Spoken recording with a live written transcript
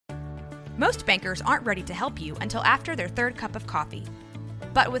Most bankers aren't ready to help you until after their third cup of coffee.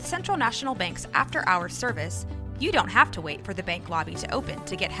 But with Central National Bank's after-hours service, you don't have to wait for the bank lobby to open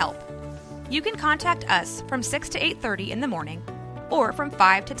to get help. You can contact us from 6 to 8:30 in the morning or from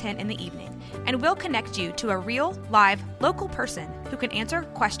 5 to 10 in the evening, and we'll connect you to a real, live, local person who can answer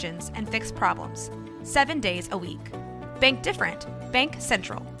questions and fix problems 7 days a week. Bank different. Bank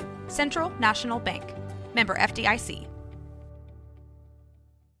Central. Central National Bank. Member FDIC.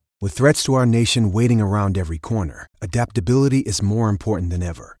 With threats to our nation waiting around every corner, adaptability is more important than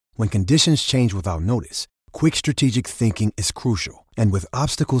ever. When conditions change without notice, quick strategic thinking is crucial. And with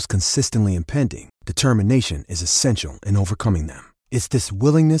obstacles consistently impending, determination is essential in overcoming them. It's this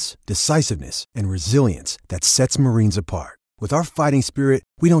willingness, decisiveness, and resilience that sets Marines apart. With our fighting spirit,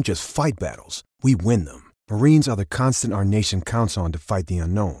 we don't just fight battles, we win them. Marines are the constant our nation counts on to fight the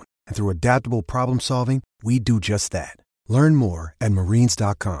unknown. And through adaptable problem solving, we do just that. Learn more at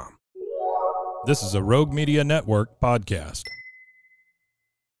marines.com. This is a Rogue Media Network podcast.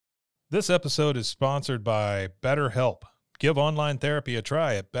 This episode is sponsored by BetterHelp. Give online therapy a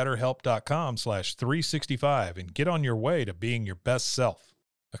try at betterhelp.com/365 and get on your way to being your best self.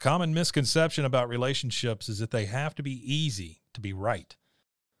 A common misconception about relationships is that they have to be easy to be right.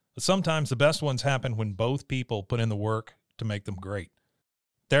 But sometimes the best ones happen when both people put in the work to make them great.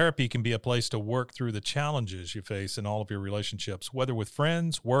 Therapy can be a place to work through the challenges you face in all of your relationships, whether with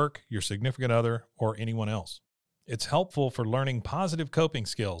friends, work, your significant other, or anyone else. It's helpful for learning positive coping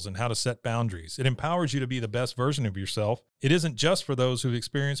skills and how to set boundaries. It empowers you to be the best version of yourself. It isn't just for those who've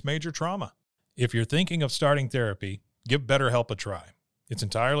experienced major trauma. If you're thinking of starting therapy, give BetterHelp a try. It's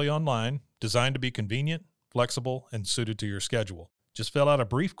entirely online, designed to be convenient, flexible, and suited to your schedule. Just fill out a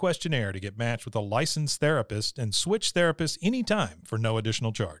brief questionnaire to get matched with a licensed therapist and switch therapists anytime for no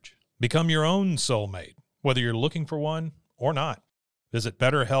additional charge. Become your own soulmate, whether you're looking for one or not. Visit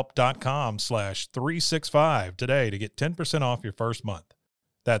betterhelp.com/365 today to get 10% off your first month.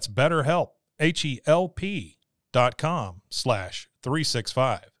 That's BetterHelp,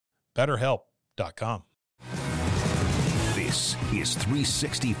 HELP.com/365. BetterHelp.com. This is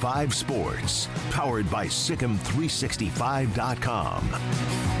 365 Sports, powered by SicEm365.com.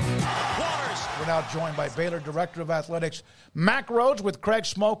 We're now joined by Baylor Director of Athletics, Mack Rhoades, with Craig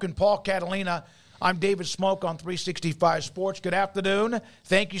Smoke and Paul Catalina. I'm David Smoke on 365 Sports. Good afternoon.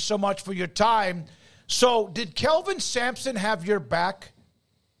 Thank you so much for your time. So, did Kelvin Sampson have your back?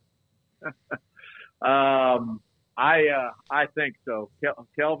 I think so.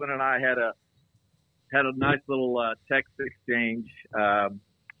 Kelvin and I had a nice little text exchange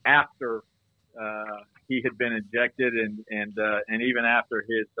after he had been ejected, and even after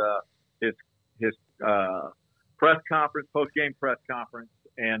his press conference, post-game press conference,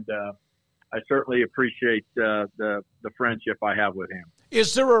 and I certainly appreciate the friendship I have with him.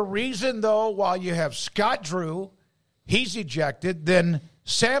 Is there a reason, though, while you have Scott Drew, he's ejected, then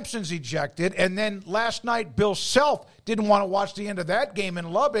Sampson's ejected, and then last night Bill Self didn't want to watch the end of that game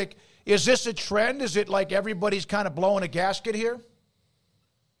in Lubbock? Is this a trend? Is it like everybody's kind of blowing a gasket here?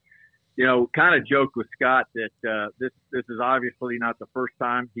 You know, kind of joked with Scott that this is obviously not the first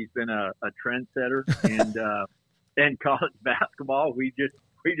time he's been a trendsetter in college basketball. We just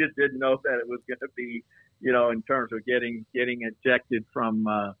didn't know that it was going to be, you know, in terms of getting ejected from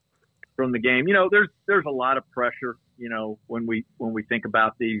the game. You know, there's a lot of pressure, you know, when we think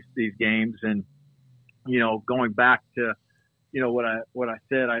about these games, and you know, going back to, you know, what I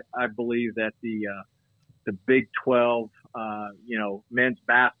said, I believe that the Big 12, you know, men's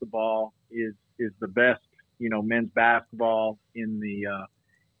basketball is the best, you know, men's basketball in the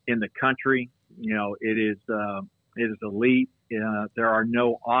country. You know, it is elite. There are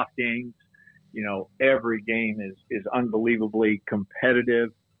no off games. You know, every game is unbelievably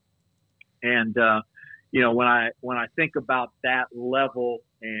competitive. And you know, when I think about that level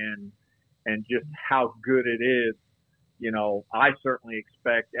and just how good it is, you know, I certainly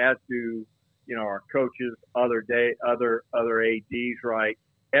expect, as do, you know, our coaches, other ADs, right,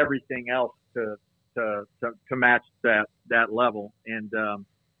 everything else to match that level. And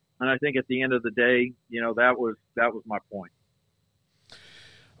I think at the end of the day, you know, that was my point.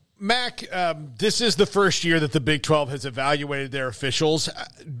 Mack, this is the first year that the Big 12 has evaluated their officials.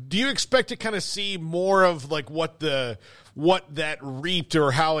 Do you expect to kind of see more of like what that reaped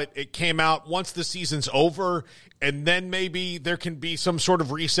or how it came out once the season's over, and then maybe there can be some sort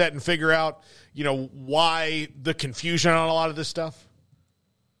of reset and figure out, you know, why the confusion on a lot of this stuff?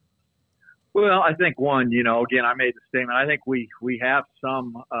 Well, I think one, you know, again, I made the statement. I think we have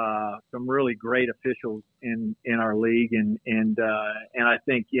some really great officials in our league, and I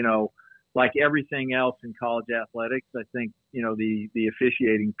think, you know, like everything else in college athletics, I think, the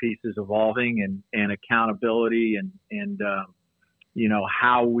officiating piece is evolving and accountability and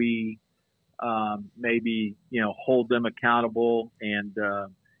how we maybe, hold them accountable and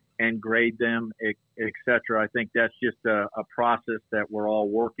grade them, et cetera. I think that's just a process that we're all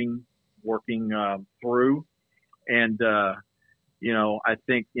working through. And, I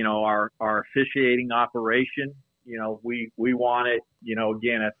think, our officiating operation, we want it,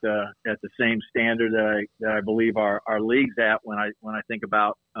 again, at the same standard that I believe our league's at when I think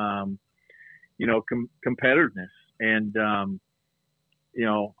about, competitiveness. And,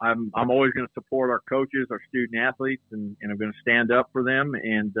 I'm always going to support our coaches, our student athletes, and I'm going to stand up for them.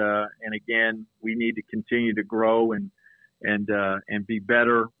 And again, we need to continue to grow and be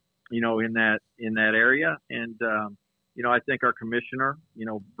better, in that area. And, I think our commissioner,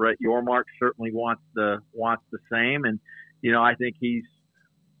 Brett Yormark, certainly wants the same. And, I think he's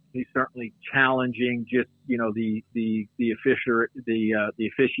certainly challenging just, the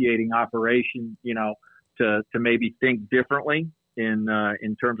officiating operation, to maybe think differently in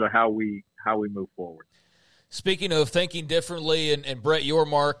terms of how we move forward. Speaking of thinking differently and Brett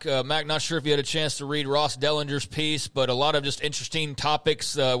Yormark, Mack, not sure if you had a chance to read Ross Dellinger's piece, but a lot of just interesting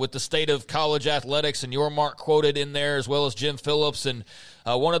topics with the state of college athletics, and Yormark quoted in there, as well as Jim Phillips. And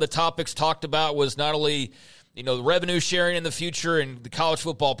one of the topics talked about was not only the revenue sharing in the future and the college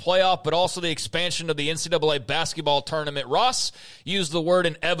football playoff, but also the expansion of the NCAA basketball tournament. Ross used the word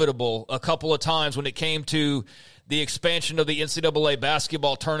inevitable a couple of times when it came to the expansion of the NCAA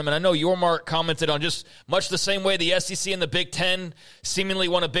basketball tournament. I know Yormark commented on just much the same way the SEC and the Big Ten seemingly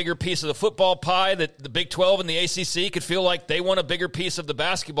want a bigger piece of the football pie, that the Big 12 and the ACC could feel like they want a bigger piece of the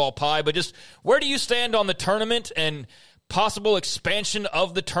basketball pie. But just where do you stand on the tournament and possible expansion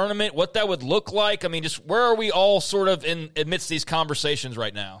of the tournament, what that would look like? I mean, just where are we all sort of amidst these conversations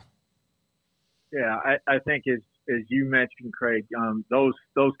right now? Yeah, I think as you mentioned, Craig, those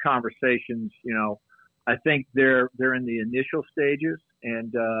conversations, I think they're in the initial stages,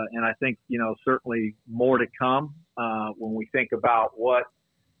 and I think certainly more to come when we think about what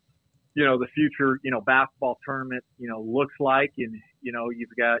the future basketball tournament looks like, and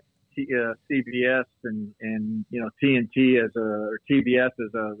you've got CBS and TNT or TBS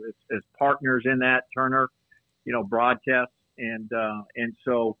as partners in that Turner broadcast, and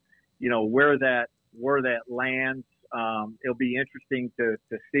so where that lands, it'll be interesting to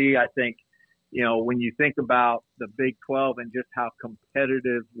see. I think when you think about the Big 12 and just how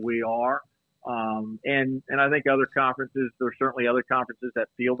competitive we are, and I think other conferences, there's certainly other conferences that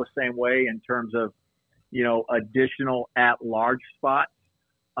feel the same way in terms of additional at-large spots.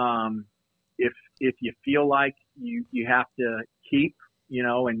 If you feel like you have to keep,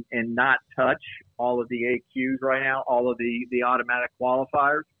 and not touch all of the AQs right now, all of the automatic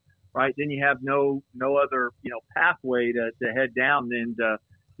qualifiers, right? Then you have no other, pathway to head down than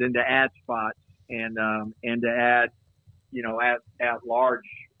to add spots and to add, at large,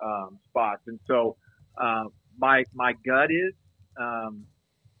 spots. And so, my gut is,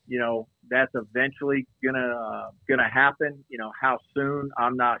 that's eventually gonna happen. How soon,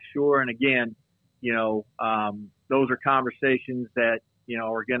 I'm not sure. And again, those are conversations that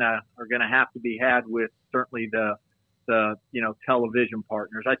are gonna have to be had with certainly the television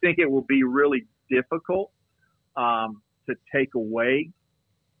partners. I think it will be really difficult to take away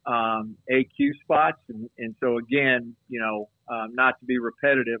AQ spots, and so again, not to be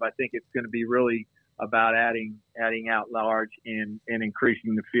repetitive, I think it's going to be really about adding out large and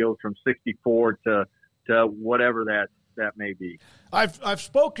increasing the field from 64 to whatever that may be. I've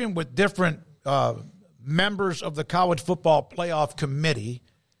spoken with different members of the College Football Playoff Committee.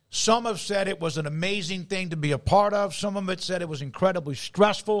 Some have said it was an amazing thing to be a part of. Some of them said it was incredibly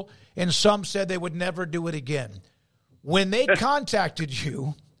stressful, and some said they would never do it again. When they contacted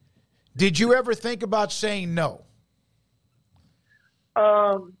you, did you ever think about saying no?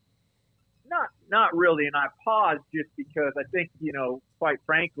 Not really. And I paused just because I think, quite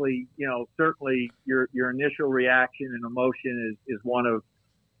frankly, certainly your initial reaction and emotion is one of,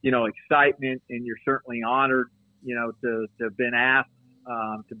 excitement, and you're certainly honored, to have been asked,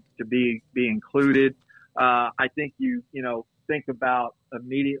 to be included. I think you think about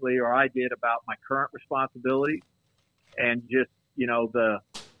immediately, or I did, about my current responsibilities and just,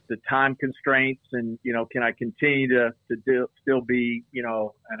 the time constraints, and can I continue to still be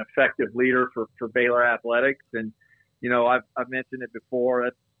an effective leader for Baylor athletics? And I've mentioned it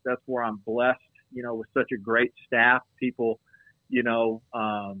before. That's where I'm blessed, with such a great staff, people,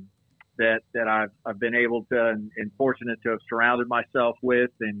 that I've been able to and fortunate to have surrounded myself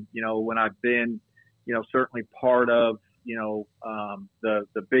with, and when I've been certainly part of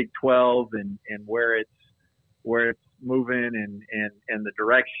the Big 12 and where it's moving and the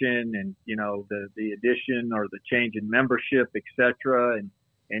direction and, the addition or the change in membership, et cetera.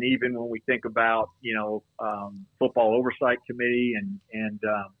 And even when we think about, football oversight committee and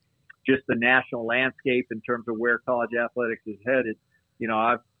just the national landscape in terms of where college athletics is headed,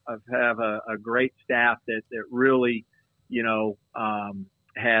 I've have a great staff that really,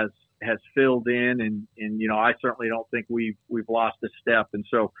 has filled in and I certainly don't think we've lost a step. And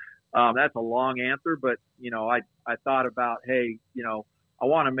so, that's a long answer, but, I thought about, hey, I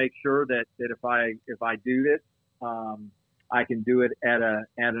want to make sure that if I do this, I can do it at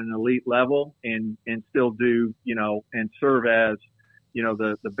an elite level and still do, and serve as,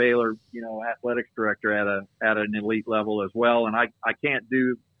 the Baylor, athletics director at an elite level as well. And I can't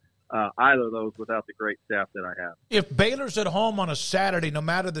do either of those without the great staff that I have. If Baylor's at home on a Saturday, no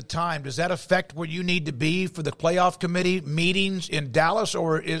matter the time, does that affect where you need to be for the playoff committee meetings in Dallas,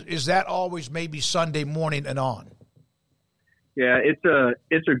 or is that always maybe Sunday morning and on? Yeah, it's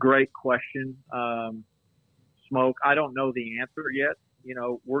a great question, Smoke. I don't know the answer yet.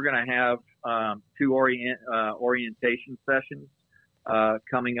 We're going to have two orientation sessions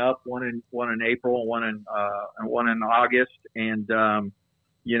coming up, one in April, one in August, and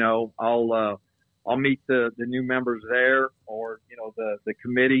I'll meet the new members there or the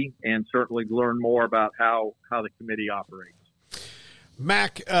committee and certainly learn more about how the committee operates.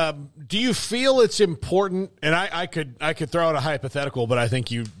 Mack, do you feel it's important? And I could throw out a hypothetical, but I think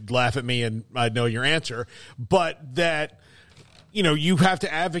you'd laugh at me and I'd know your answer. But that you have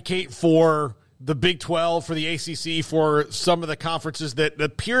to advocate for the Big 12, for the ACC, for some of the conferences that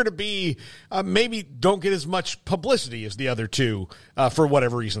appear to be maybe don't get as much publicity as the other two for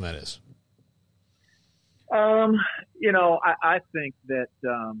whatever reason that is. I think that,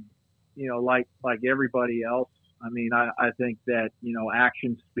 like everybody else, I think that,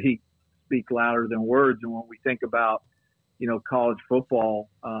 actions speak louder than words. And when we think about, college football,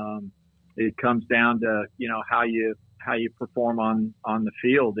 it comes down to, how you perform on the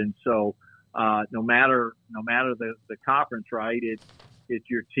field. And so, no matter the conference, right, it's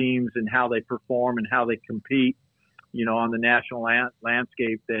your teams and how they perform and how they compete, on the national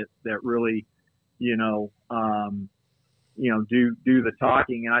landscape that really, do the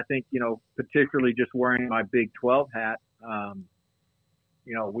talking. And I think, particularly just wearing my Big 12 hat,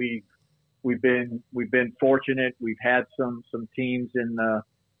 we've been fortunate. We've had some teams in the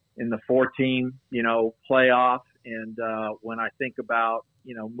 14, playoff. And, when I think about,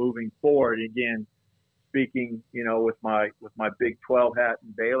 moving forward, again, speaking, with my Big 12 hat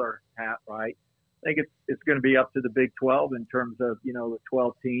and Baylor hat, right, I think it's going to be up to the Big 12 in terms of, the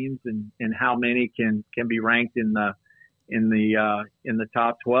 12 teams and how many can be ranked in the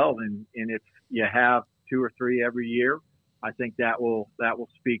top 12. And if you have two or three every year, I think that will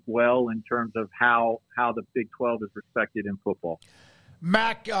speak well in terms of how the Big 12 is respected in football.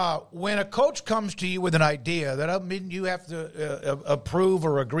 Mack, when a coach comes to you with an idea, that doesn't mean you have to approve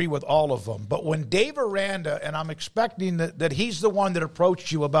or agree with all of them. But when Dave Aranda, and I'm expecting that he's the one that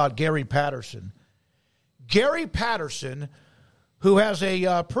approached you about Gary Patterson, who has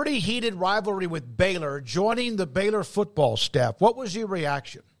a pretty heated rivalry with Baylor, joining the Baylor football staff, what was your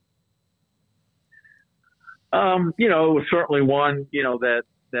reaction? It was certainly one,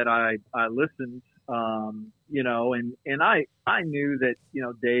 that I listened. And I knew that,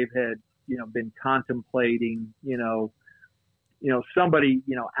 Dave had, been contemplating, somebody,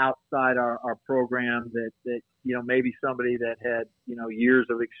 outside our program that, maybe somebody that had, years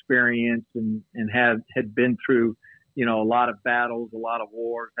of experience and had been through, a lot of battles, a lot of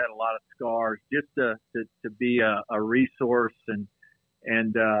wars, had a lot of scars, just to be a resource and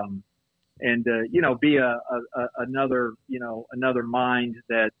be another mind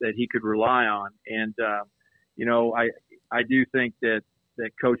that he could rely on. And, I do think that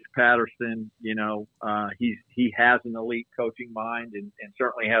Coach Patterson, he has an elite coaching mind and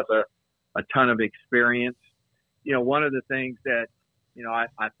certainly has a ton of experience. One of the things that,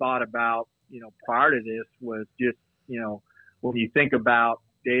 I thought about, prior to this was just, when you think about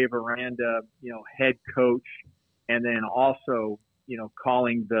Dave Aranda, head coach, and then also,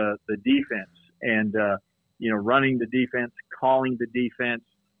 calling the defense and, running the defense, calling the defense.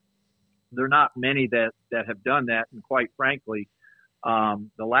 There are not many that have done that. And quite frankly,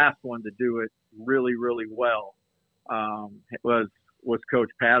 the last one to do it really, really well, was Coach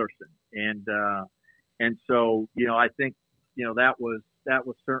Patterson. And so, I think, that was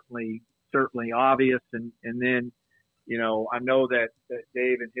certainly obvious. And then, I know that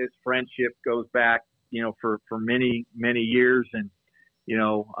Dave and his friendship goes back, for many, many years. And,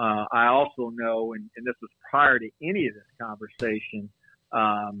 I also know, and this was prior to any of this conversation,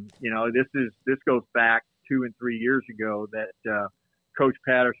 this goes back 2 and 3 years ago that Coach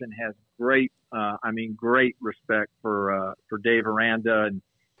Patterson has great respect for Dave Aranda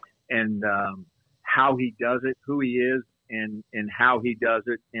and how he does it, who he is, and how he does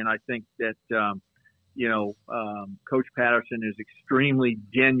it. And I think that Coach Patterson is extremely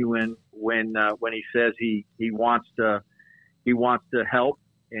genuine when he says he wants to help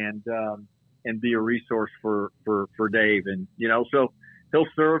and be a resource for Dave. And so he'll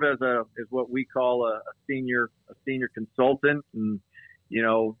serve as what we call a senior consultant, and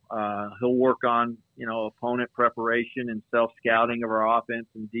he'll work on opponent preparation and self scouting of our offense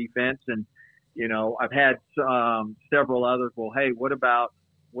and defense. And I've had several others. Well, hey, what about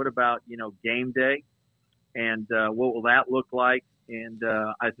game day, and what will that look like? And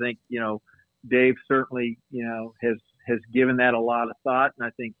I think Dave certainly has given that a lot of thought, and I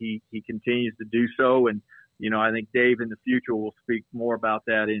think he continues to do so. And I think Dave in the future will speak more about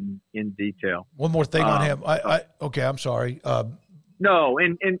that in detail. One more thing on him. Okay, I'm sorry. No,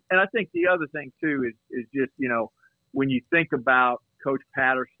 and I think the other thing too is just when you think about Coach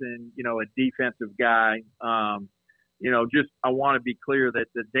Patterson, a defensive guy, I want to be clear that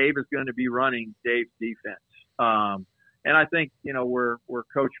Dave is going to be running Dave's defense. And I think, where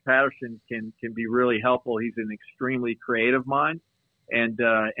Coach Patterson can be really helpful, he's an extremely creative mind and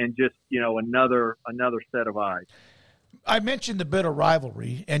just, another set of eyes. I mentioned the bitter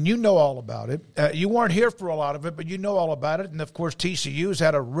rivalry, and you know all about it. You weren't here for a lot of it, but you know all about it. And, of course, TCU's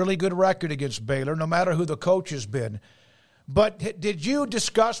had a really good record against Baylor, no matter who the coach has been. But did you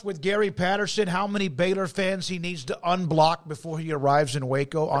discuss with Gary Patterson how many Baylor fans he needs to unblock before he arrives in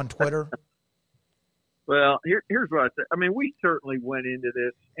Waco on Twitter? Well, here's what I said. I mean, we certainly went into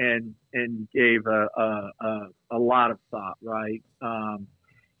this and gave a lot of thought, right?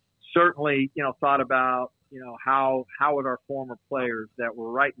 Certainly, thought about, how would our former players that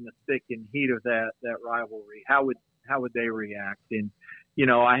were right in the thick and heat of that rivalry, how would they react? And,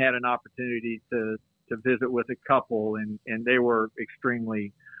 I had an opportunity to visit with a couple, and they were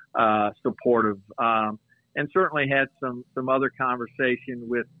extremely supportive. And certainly had some other conversation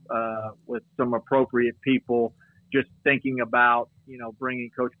with some appropriate people, just thinking about bringing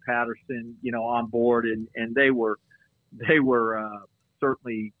Coach Patterson on board, and they were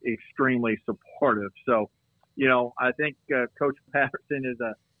certainly extremely supportive. So I think Coach Patterson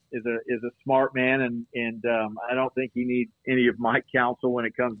is a smart man, and I don't think he needs any of my counsel when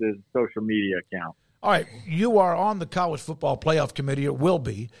it comes to his social media account. All right, you are on the College Football Playoff Committee, or will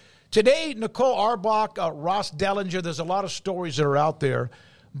be. Today, Nicole Auerbach, Ross Dellinger, there's a lot of stories that are out there.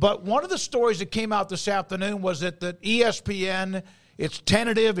 But one of the stories that came out this afternoon was that the ESPN, it's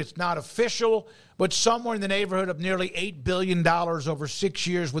tentative, it's not official, but somewhere in the neighborhood of nearly $8 billion over 6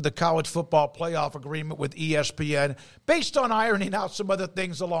 years with the College Football Playoff agreement with ESPN, based on ironing out some other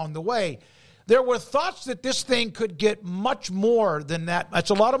things along the way. There were thoughts that this thing could get much more than that. That's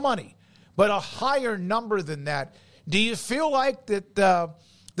a lot of money, but a higher number than that. Do you feel like that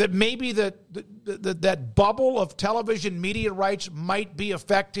maybe that bubble of television media rights might be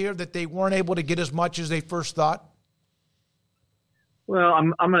effect here, that they weren't able to get as much as they first thought? Well,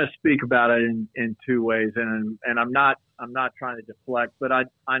 I'm going to speak about it in two ways, and I'm not trying to deflect, but I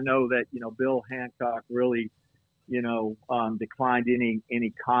know that Bill Hancock really declined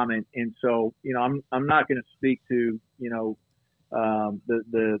any comment, and so I'm not going to speak to the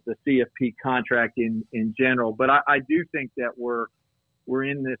CFP contract in general, but I do think that we're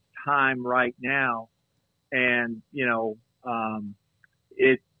in this time right now, and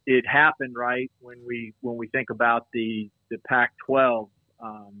it happened right when we think about the Pac-12,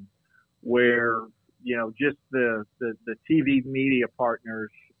 where just the TV media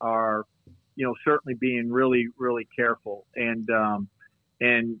partners are certainly being really, really careful, and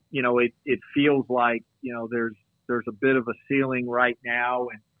it feels like there's a bit of a ceiling right now,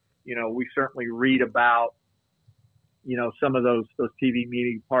 and we certainly read about some of those TV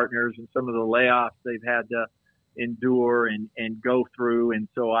media partners and some of the layoffs they've had to endure and go through. And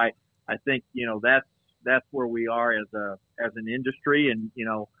so I think, that's where we are as an industry. And,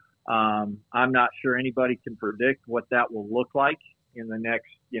 I'm not sure anybody can predict what that will look like in the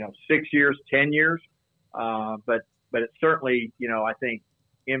next, 6 years, 10 years. But it certainly, I think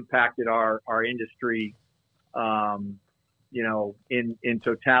impacted our industry, in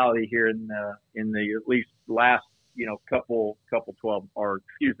totality here in the at least last, the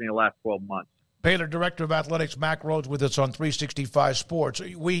last 12 months. Baylor Director of Athletics, Mack Rhoades, with us on 365 Sports.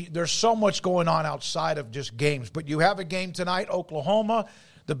 There's so much going on outside of just games, but you have a game tonight, Oklahoma.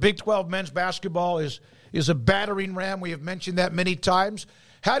 The Big 12 men's basketball is a battering ram. We have mentioned that many times.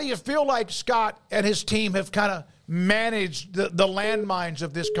 How do you feel like Scott and his team have kind of managed the landmines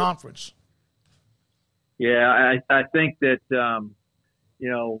of this conference? Yeah, I think that,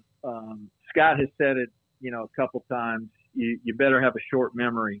 Scott has said it, a couple times. You better have a short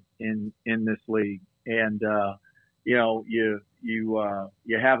memory in this league. And,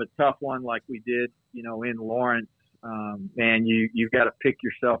 you have a tough one like we did, in Lawrence. And you've got to pick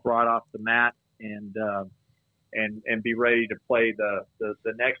yourself right off the mat and be ready to play the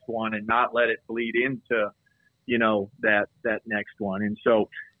next one and not let it bleed into, that next one. And so,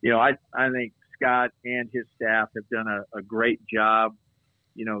 I think Scott and his staff have done a great job,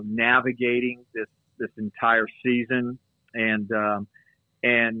 navigating this entire season and a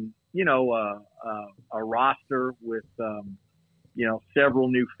roster with, several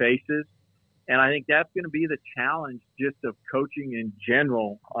new faces. And I think that's going to be the challenge just of coaching in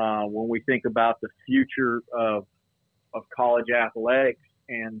general when we think about the future of college athletics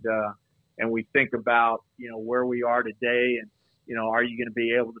and we think about, where we are today and, are you going to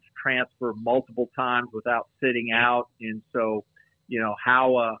be able to transfer multiple times without sitting out? And so,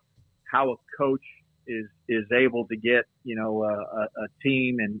 how a coach is able to get, a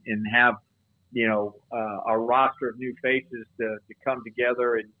team and have, a roster of new faces to come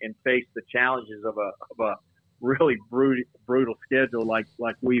together and face the challenges of a really brutal schedule like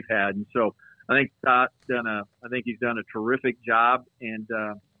we've had. And so I think Scott's he's done a terrific job. And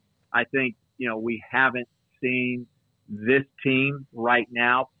I think, we haven't seen this team right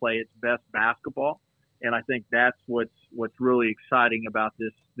now play its best basketball. And I think that's what's really exciting about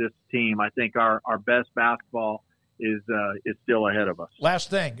this team. I think our best basketball is still ahead of us. Last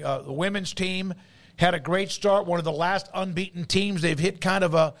thing, the women's team had a great start. One of the last unbeaten teams. They've hit kind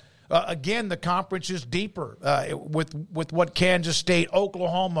of again, the conference is deeper with what Kansas State,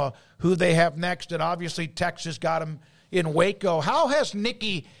 Oklahoma, who they have next, and obviously Texas got them in Waco. How has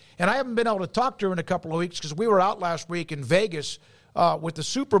Nikki, and I haven't been able to talk to her in a couple of weeks because we were out last week in Vegas with the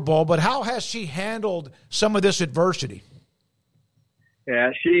Super Bowl, but how has she handled some of this adversity?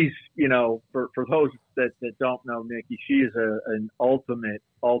 Yeah, she's, for those that don't know Nikki, she is an ultimate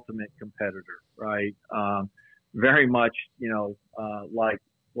competitor, right? Very much,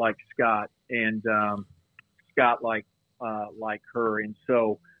 like Scott and Scott like her. And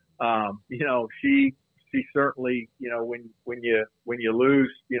so, she certainly, when you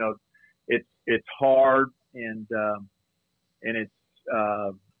lose, it's hard and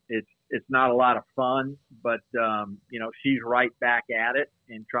it's not a lot of fun, but, she's right back at it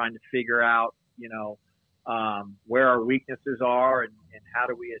and trying to figure out, where our weaknesses are and how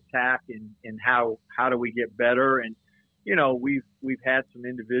do we attack and how do we get better. And, we've had some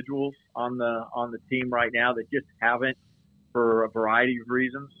individuals on the team right now that just haven't, for a variety of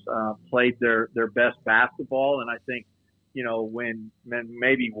reasons, played their best basketball. And I think, when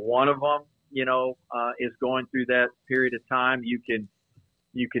maybe one of them, is going through that period of time, you can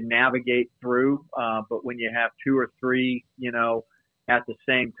navigate through. But when you have two or three, at the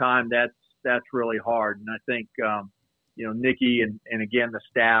same time, that's really hard. And I think, Nikki and again, the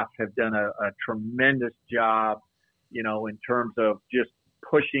staff have done a tremendous job, in terms of just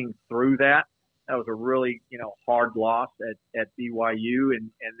pushing through that. That was a really, hard loss at BYU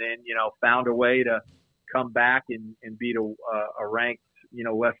and then, found a way to come back and beat a ranked,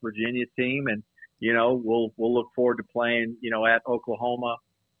 West Virginia team. And, we'll look forward to playing, at Oklahoma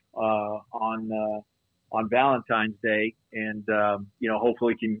on Valentine's Day and,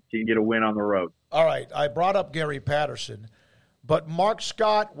 hopefully can get a win on the road. All right. I brought up Gary Patterson, but Mark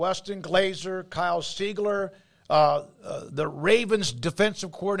Scott, Weston Glazer, Kyle Siegler, the Ravens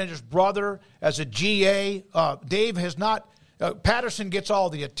defensive coordinator's brother as a GA. Dave has not Patterson gets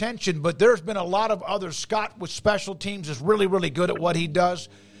all the attention, but there's been a lot of others. Scott with special teams is really, really good at what he does.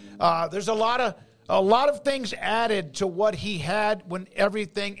 There's a lot of things added to what he had when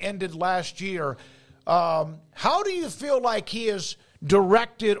everything ended last year. How do you feel like he has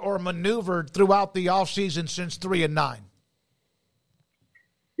directed or maneuvered throughout the offseason since 3-9?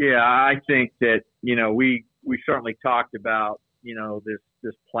 Yeah, I think that, we certainly talked about,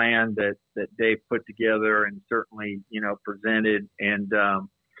 this plan that Dave put together and certainly, presented. And,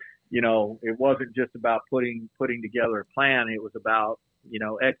 it wasn't just about putting together a plan. It was about,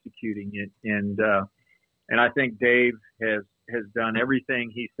 executing it. And I think Dave has done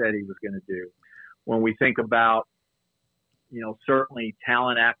everything he said he was going to do. When we think about, certainly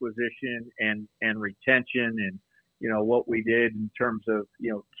talent acquisition and retention and, what we did in terms of,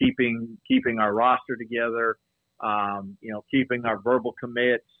 keeping our roster together, keeping our verbal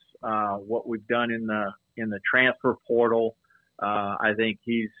commits, what we've done in the transfer portal, I think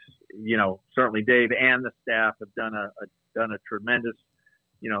he's, certainly Dave and the staff have done a tremendous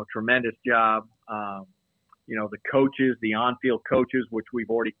job. The coaches, the on-field coaches, which we've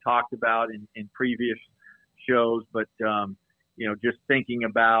already talked about in previous shows, but just thinking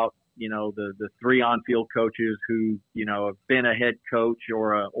about the three on-field coaches who have been a head coach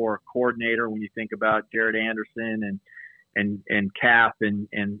or a coordinator. When you think about Jared Anderson and Cap and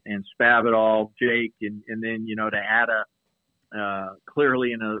Spavital, Jake, and then to add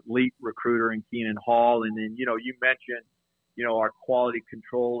clearly an elite recruiter in Keenan Hall, and then you mentioned our quality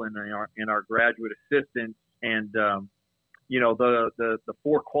control and our graduate assistants, and the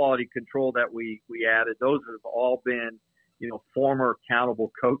 4 quality control that we added. Those have all been former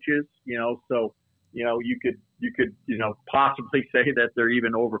accountable coaches. So you could possibly say that they're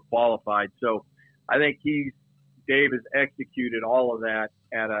even overqualified. So I think Dave has executed all of that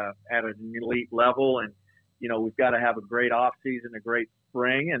at an elite level, and we've got to have a great off season, a great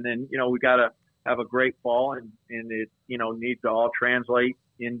spring, and then we've got to have a great fall, and it needs to all translate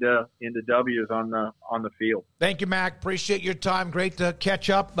into W's on the field. Thank you, Mack. Appreciate your time. Great to catch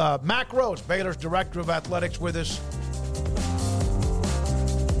up. Mack Rhoades, Baylor's Director of Athletics, with us.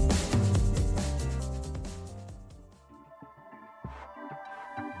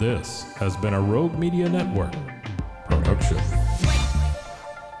 This has been a Rogue Media Network production.